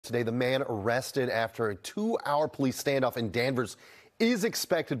today. The man arrested after a 2-hour police standoff in Danvers is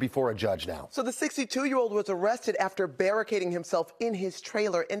expected before a judge now. So the 62-year-old was arrested after barricading himself in his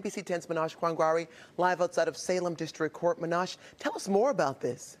trailer. NBC 10's Manoj Kwangwari live outside of Salem District Court. Manoj, tell us more about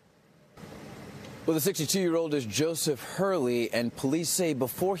this. Well, the 62-year-old is Joseph Hurley, and police say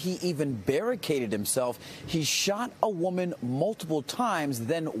before he even barricaded himself, he shot a woman multiple times.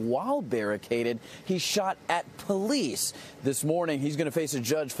 Then, while barricaded, he shot at police. This morning, he's going to face a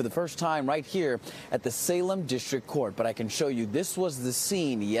judge for the first time right here at the Salem District Court. But I can show you, this was the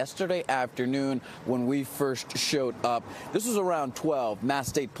scene yesterday afternoon when we first showed up. This was around 12. Mass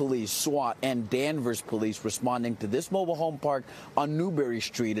State Police, SWAT, and Danvers Police responding to this mobile home park on Newberry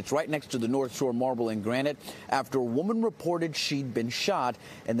Street. It's right next to the North Shore Marble and Granite after a woman reported she'd been shot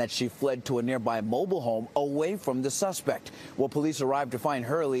and that she fled to a nearby mobile home away from the suspect. Well, police arrived to find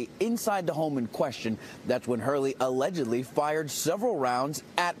Hurley inside the home in question. That's when Hurley allegedly fired several rounds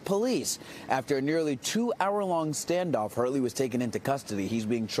at police. After a nearly 2-hour-long standoff, Hurley was taken into custody. He's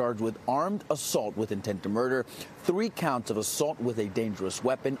being charged with armed assault with intent to murder, 3 counts of assault with a dangerous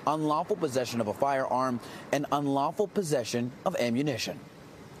weapon, unlawful possession of a firearm, and unlawful possession of ammunition.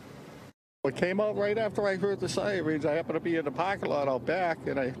 It came out right after I heard the sirens. I happened to be in the parking lot out back,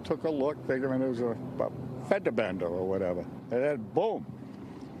 and I took a look, figuring it was a fender bender or whatever. And then, boom.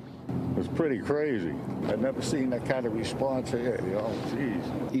 It was pretty crazy. I'd never seen that kind of response here, you know,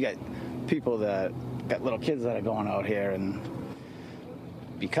 geez. You got people that got little kids that are going out here, and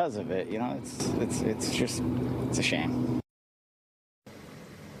because of it, you know, it's a shame.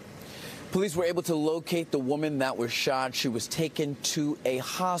 Police were able to locate the woman that was shot. She was taken to a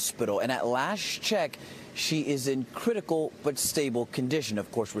hospital, and at last check, she is in critical but stable condition. Of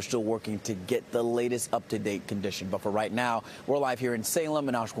course, we're still working to get the latest up-to-date condition. But for right now, we're live here in Salem.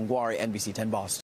 Manoj Kwangwari, NBC 10 Boston.